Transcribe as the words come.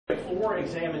4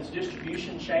 examines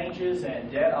distribution changes and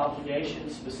debt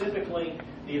obligations, specifically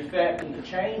the effect and the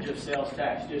change of sales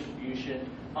tax distribution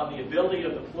on the ability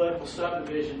of the political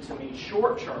subdivision to meet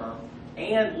short-term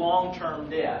and long-term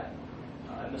debt.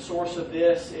 And the source of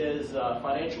this is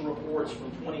financial reports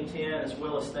from 2010, as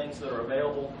well as things that are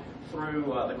available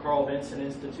through the Carl Vinson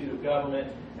Institute of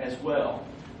Government as well.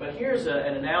 But here's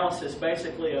an analysis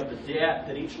basically of the debt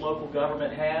that each local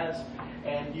government has.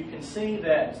 And you can see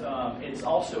that it's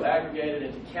also aggregated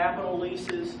into capital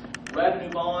leases, revenue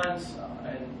bonds,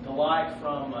 and the like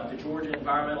from the Georgia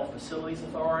Environmental Facilities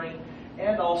Authority,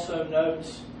 and also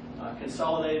notes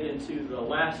consolidated into the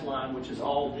last line, which is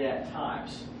all debt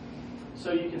types.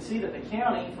 So you can see that the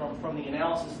county, from the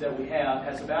analysis that we have,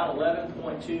 has about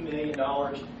 $11.2 million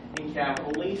in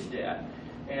capital lease debt.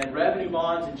 And revenue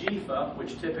bonds and GFA,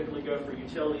 which typically go for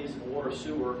utilities and water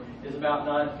sewer, is about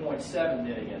 $9.7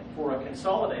 million for a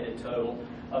consolidated total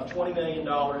of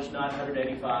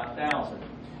 $20,985,000.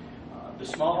 The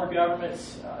smaller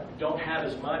governments don't have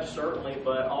as much, certainly,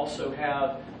 but also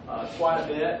have quite a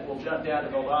bit. We'll jump down to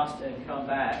Valdosta and come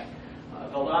back.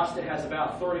 Valdosta has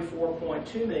about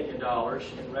 $34.2 million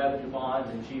in revenue bonds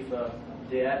and GFA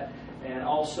debt, and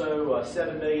also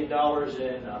 $7 million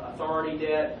in authority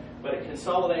debt, but it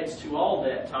consolidates to all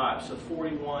debt types of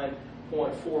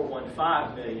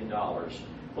 $41.415 million.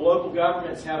 The local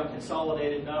governments have a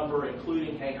consolidated number,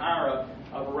 including Hahira,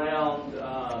 of around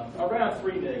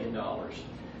 $3 million.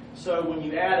 So when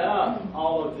you add up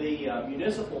all of the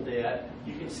municipal debt,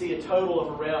 you can see a total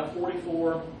of around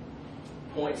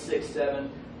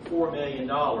 $44.674 million,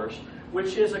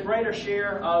 which is a greater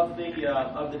share of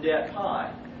the debt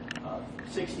pie,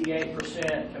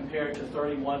 68% compared to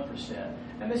 31%.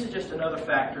 And this is just another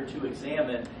factor to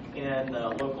examine in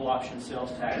local option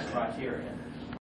sales tax criteria.